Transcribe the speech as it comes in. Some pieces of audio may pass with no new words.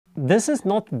this is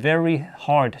not very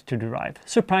hard to derive,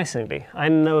 surprisingly. I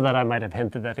know that I might have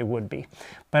hinted that it would be,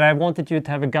 but I wanted you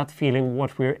to have a gut feeling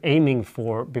what we're aiming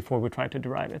for before we try to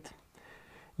derive it.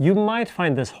 You might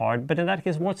find this hard, but in that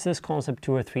case, watch this concept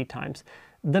 2 or 3 times.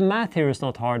 The math here is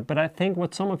not hard, but I think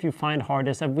what some of you find hard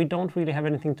is that we don't really have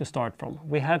anything to start from.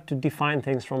 We have to define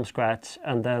things from scratch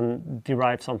and then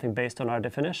derive something based on our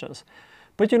definitions.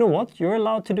 But you know what? You're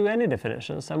allowed to do any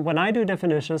definitions. And when I do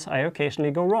definitions, I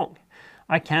occasionally go wrong.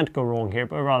 I can't go wrong here,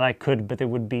 but rather I could, but it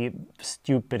would be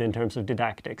stupid in terms of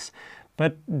didactics.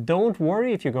 But don't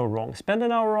worry if you go wrong. Spend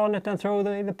an hour on it and throw it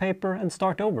in the paper and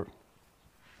start over.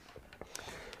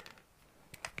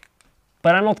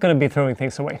 But I'm not going to be throwing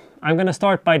things away. I'm going to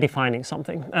start by defining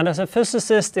something. And as a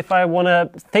physicist, if I want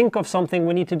to think of something,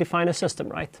 we need to define a system,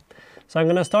 right? So I'm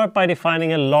going to start by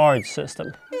defining a large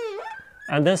system.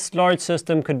 And this large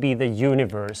system could be the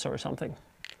universe or something.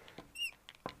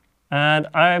 And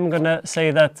I'm going to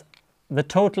say that the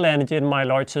total energy in my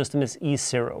large system is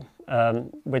E0,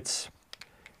 which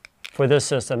for this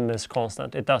system is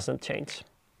constant. It doesn't change.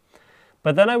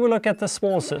 But then I will look at the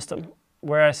small system,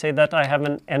 where I say that I have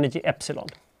an energy epsilon.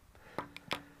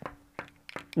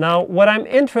 Now, what I'm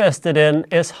interested in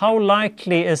is how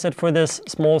likely is it for this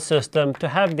small system to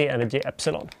have the energy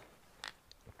epsilon?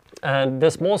 And the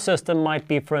small system might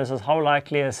be, for instance, how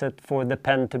likely is it for the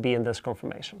pen to be in this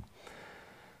conformation?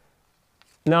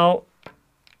 Now,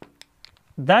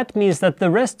 that means that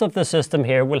the rest of the system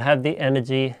here will have the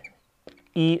energy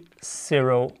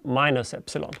E0 minus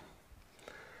epsilon.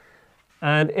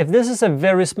 And if this is a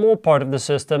very small part of the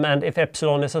system, and if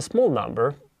epsilon is a small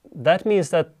number, that means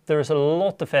that there's a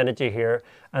lot of energy here,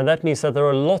 and that means that there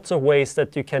are lots of ways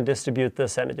that you can distribute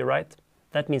this energy, right?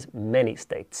 That means many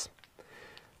states.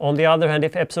 On the other hand,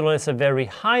 if epsilon is a very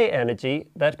high energy,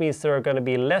 that means there are going to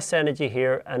be less energy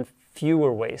here and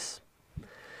fewer ways.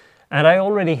 And I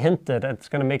already hinted, and it's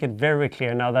going to make it very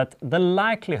clear now, that the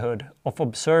likelihood of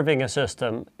observing a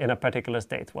system in a particular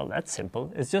state, well, that's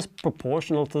simple. It's just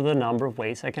proportional to the number of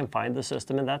ways I can find the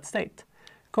system in that state.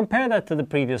 Compare that to the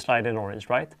previous slide in orange,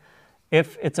 right?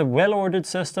 If it's a well-ordered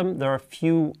system, there are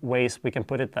few ways we can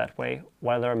put it that way,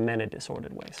 while there are many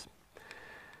disordered ways.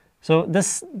 So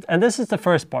this is the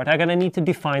first part. I'm going to need to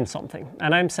define something.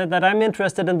 And I said that I'm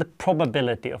interested in the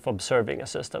probability of observing a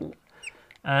system.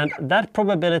 And that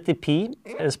probability P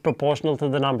is proportional to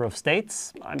the number of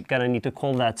states. I'm going to need to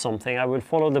call that something. I will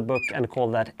follow the book and call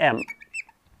that M.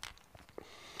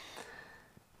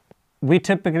 We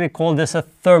typically call this a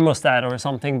thermostat or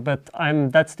something, but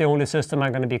that's the only system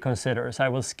I'm going to be considering. So I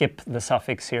will skip the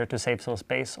suffix here to save some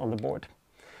space on the board.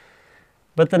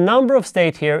 But the number of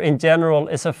states here in general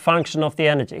is a function of the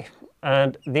energy.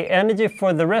 And the energy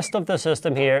for the rest of the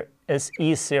system here is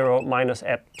E0 minus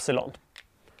epsilon.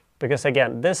 Because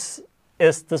again, this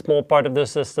is the small part of the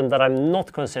system that I'm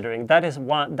not considering. That is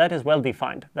well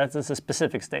defined. That is a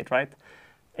specific state, right?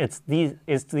 It's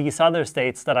these other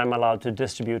states that I'm allowed to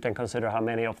distribute and consider how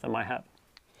many of them I have.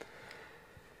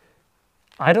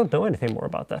 I don't know anything more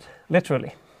about that,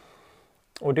 literally.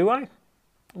 Or do I?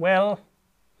 Well,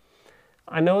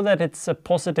 I know that it's a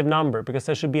positive number because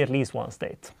there should be at least one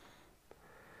state.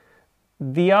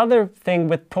 The other thing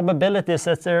with probabilities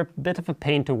is they're a bit of a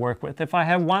pain to work with. If I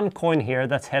have one coin here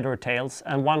that's head or tails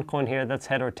and one coin here that's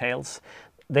head or tails,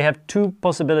 they have 2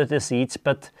 possibilities each,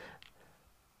 but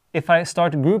if I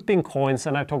start grouping coins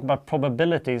and I talk about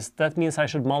probabilities, that means I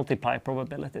should multiply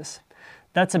probabilities.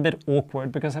 That's a bit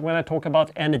awkward because when I talk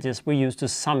about energies, we're used to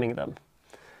summing them.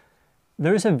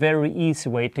 There is a very easy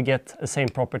way to get the same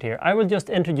property here. I will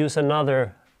just introduce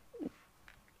another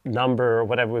number or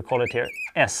whatever we call it here,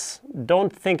 S.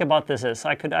 Don't think about this as.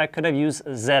 I could have used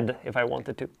Z if I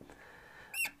wanted to.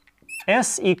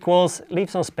 S equals,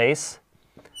 leave some space,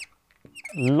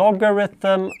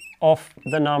 logarithm of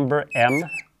the number M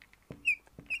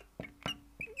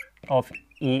of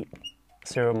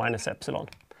E0 minus epsilon.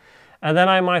 And then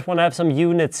I might want to have some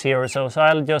units here or so, so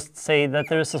I'll just say that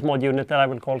there is a small unit that I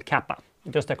will call kappa,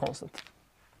 just a constant.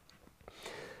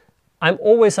 I'm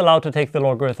always allowed to take the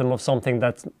logarithm of something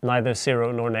that's neither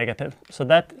 0 nor negative. So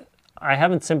that I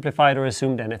haven't simplified or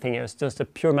assumed anything here. It's just a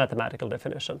pure mathematical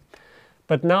definition.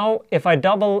 But now if I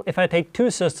take 2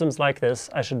 systems like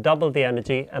this, I should double the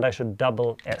energy and I should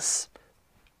double S.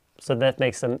 So that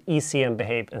makes them easy and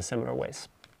behave in similar ways.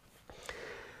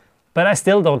 But I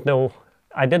still don't know.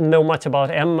 I didn't know much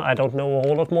about M. I don't know a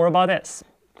whole lot more about S.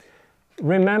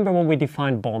 Remember when we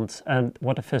defined bonds and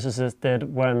what a physicist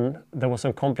did when there was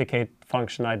some complicated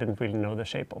function I didn't really know the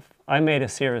shape of? I made a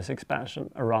series expansion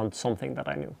around something that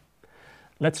I knew.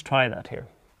 Let's try that here.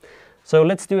 So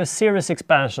let's do a series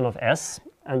expansion of S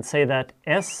and say that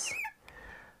S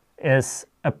is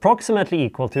approximately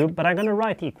equal to, but I'm going to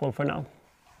write equal for now.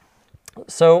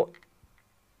 So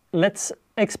let's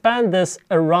expand this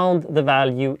around the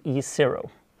value E0.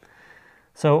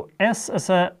 So S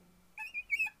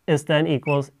is then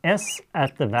equals S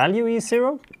at the value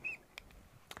E0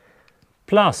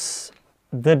 plus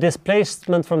the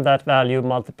displacement from that value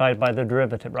multiplied by the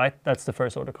derivative, right? That's the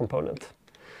first order component.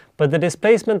 But the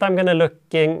displacement I'm going to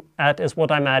looking at is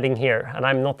what I'm adding here. And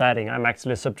I'm not adding, I'm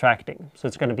actually subtracting. So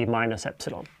it's going to be minus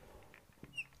epsilon.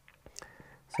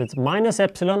 So it's minus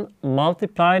epsilon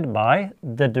multiplied by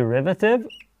the derivative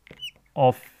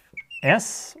of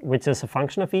S, which is a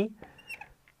function of E,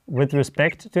 with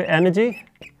respect to energy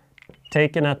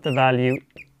taken at the value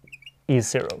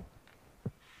E0.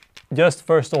 Just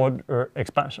first order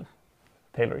expansion,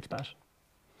 Taylor expansion.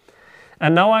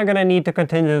 And now I'm going to need to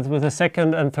continue this with the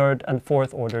second and third and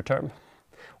fourth order term.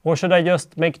 Or should I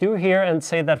just make do here and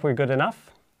say that we're good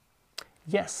enough?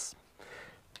 Yes.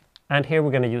 And here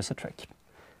we're going to use a trick.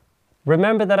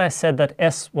 Remember that I said that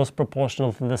S was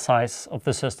proportional to the size of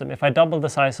the system. If I double the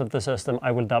size of the system,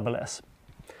 I will double S.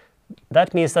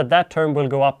 That means that that term will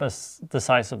go up as the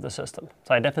size of the system.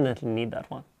 So I definitely need that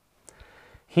one.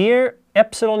 Here,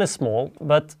 epsilon is small,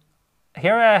 but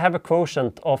here I have a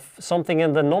quotient of something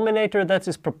in the numerator that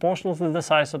is proportional to the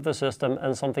size of the system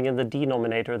and something in the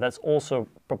denominator that's also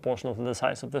proportional to the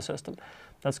size of the system.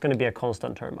 That's going to be a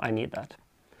constant term. I need that.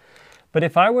 But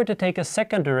if I were to take a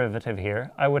second derivative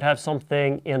here, I would have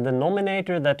something in the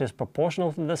numerator that is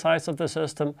proportional to the size of the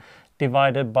system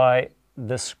divided by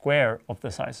the square of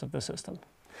the size of the system.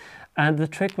 And the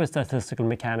trick with statistical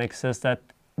mechanics is that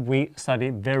we study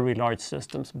very large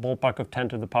systems, ballpark of 10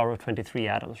 to the power of 23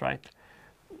 atoms, right?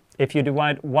 If you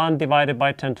divide 1 divided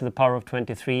by 10 to the power of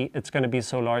 23, it's going to be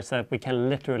so large that we can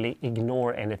literally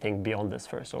ignore anything beyond this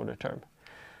first order term.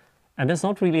 And it's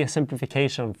not really a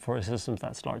simplification for a system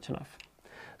that's large enough.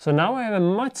 So now I have a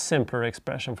much simpler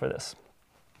expression for this.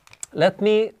 Let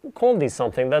me call these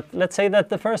something. Let's say that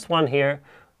the first one here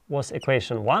was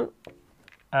equation 1,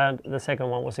 and the second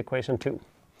one was equation 2.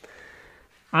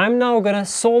 I'm now going to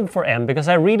solve for m because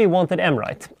I really wanted m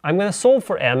right. I'm going to solve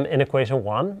for m in equation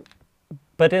 1,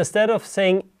 but instead of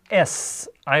saying s,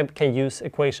 I can use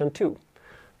equation 2.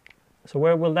 So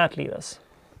where will that lead us?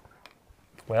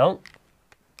 Well,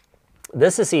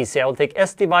 this is easy. I'll take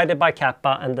s divided by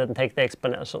kappa and then take the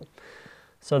exponential.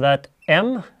 So that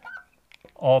m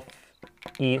of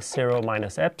E0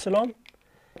 minus epsilon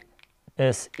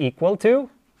is equal to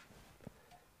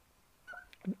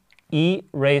e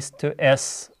raised to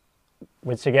s,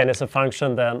 which again is a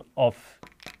function then of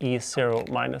E0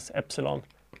 minus epsilon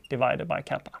divided by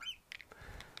kappa.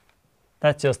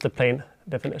 That's just the plain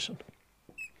definition.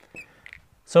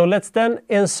 So let's then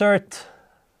insert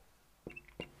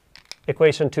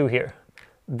equation 2 here.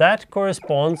 That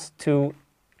corresponds to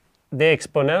the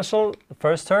exponential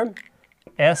first term,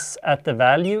 s at the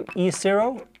value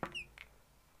E0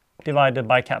 divided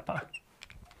by kappa.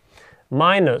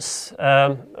 Minus,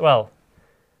 well,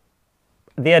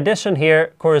 the addition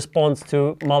here corresponds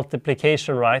to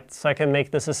multiplication, right? So I can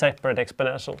make this a separate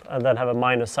exponential and then have a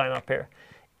minus sign up here.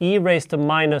 E raised to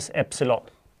minus epsilon.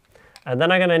 And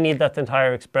then I'm going to need that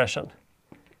entire expression.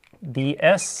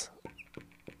 ds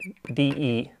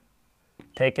dE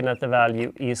taken at the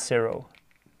value E0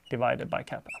 divided by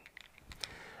kappa.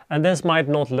 And this might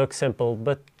not look simple,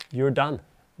 but you're done.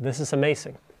 This is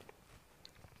amazing.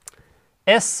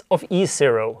 S of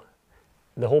E0,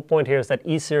 the whole point here is that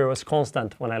E0 is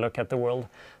constant when I look at the world.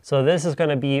 So this is going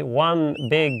to be one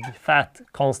big fat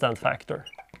constant factor.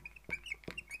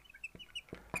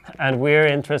 And we're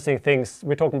interesting things,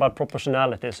 we're talking about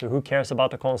proportionality, so who cares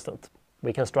about a constant?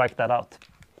 We can strike that out.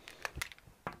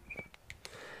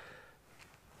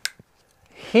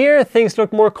 Here things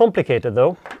look more complicated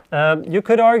though. You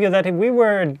could argue that if we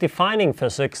were defining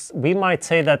physics, we might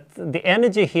say that the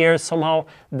energy here somehow,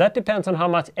 that depends on how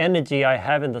much energy I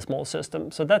have in the small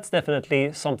system. So that's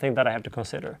definitely something that I have to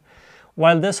consider.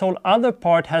 While this whole other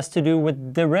part has to do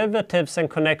with derivatives and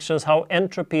connections, how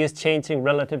entropy is changing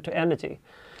relative to energy.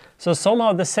 So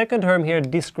somehow the second term here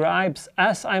describes,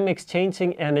 as I'm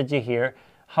exchanging energy here,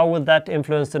 how will that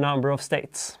influence the number of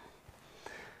states?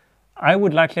 I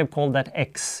would likely have called that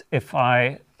x if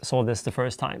I saw this the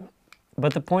first time.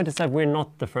 But the point is that we're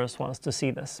not the first ones to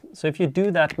see this. So if you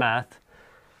do that math,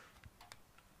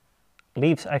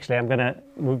 leaves, actually I'm going to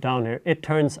move down here. It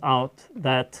turns out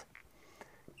that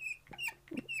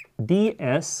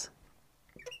ds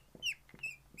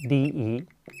dE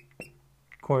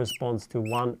corresponds to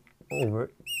 1 over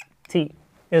t.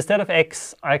 Instead of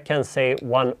x, I can say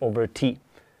 1 over t.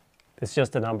 It's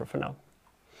just a number for now.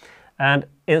 And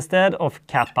instead of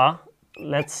kappa,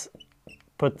 let's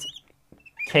put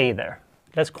K there.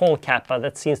 Let's call kappa,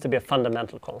 that seems to be a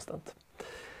fundamental constant.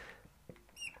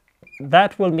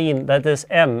 That will mean that this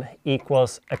m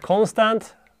equals a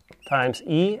constant times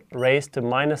e raised to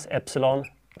minus epsilon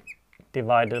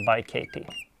divided by kt.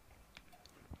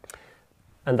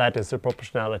 And that is the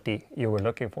proportionality you were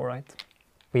looking for, right?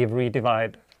 We've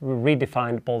rederived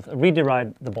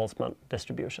the Boltzmann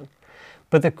distribution.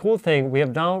 But the cool thing, we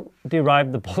have now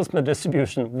derived the Boltzmann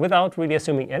distribution without really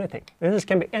assuming anything. This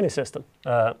can be any system.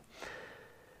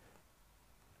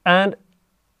 And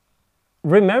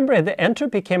remember, the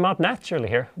entropy came out naturally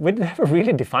here. We never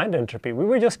really defined entropy. We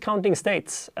were just counting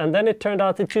states. And then it turned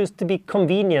out it chose to be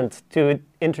convenient to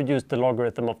introduce the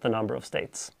logarithm of the number of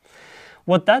states.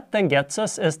 What that then gets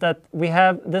us is that we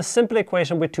have this simple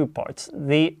equation with two parts.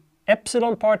 The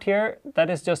epsilon part here, that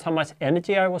is just how much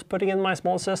energy I was putting in my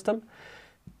small system.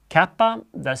 Kappa,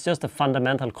 that's just a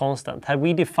fundamental constant. Had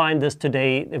we defined this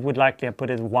today, it would likely have put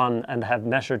it 1 and have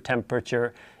measured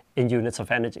temperature in units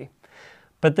of energy.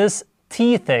 But this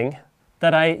T thing,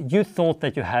 you thought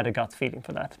that you had a gut feeling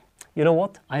for that. You know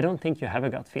what? I don't think you have a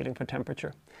gut feeling for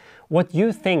temperature. What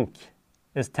you think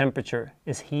is temperature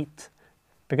is heat.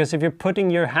 Because if you're putting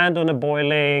your hand on a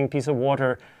boiling piece of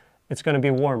water, it's going to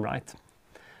be warm, right?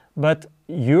 But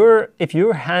if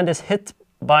your hand is hit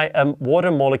by a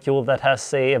water molecule that has,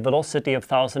 say, a velocity of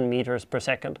 1,000 meters per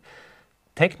second,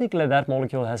 technically that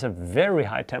molecule has a very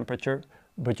high temperature,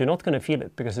 but you're not going to feel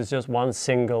it because it's just one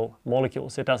single molecule,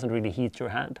 so it doesn't really heat your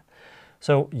hand.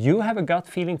 So you have a gut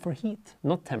feeling for heat,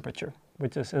 not temperature,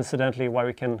 which is incidentally why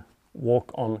we can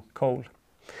walk on coal.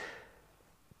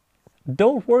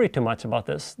 Don't worry too much about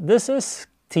this. This is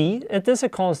T. It is a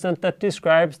constant that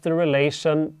describes the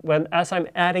relation when, as I'm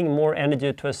adding more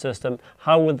energy to a system,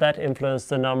 how will that influence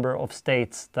the number of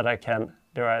states that I can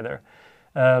derive there?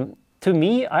 To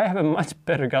me, I have a much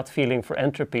better gut feeling for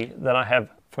entropy than I have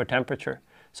for temperature.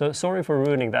 So sorry for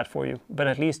ruining that for you, but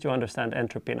at least you understand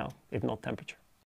entropy now, if not temperature.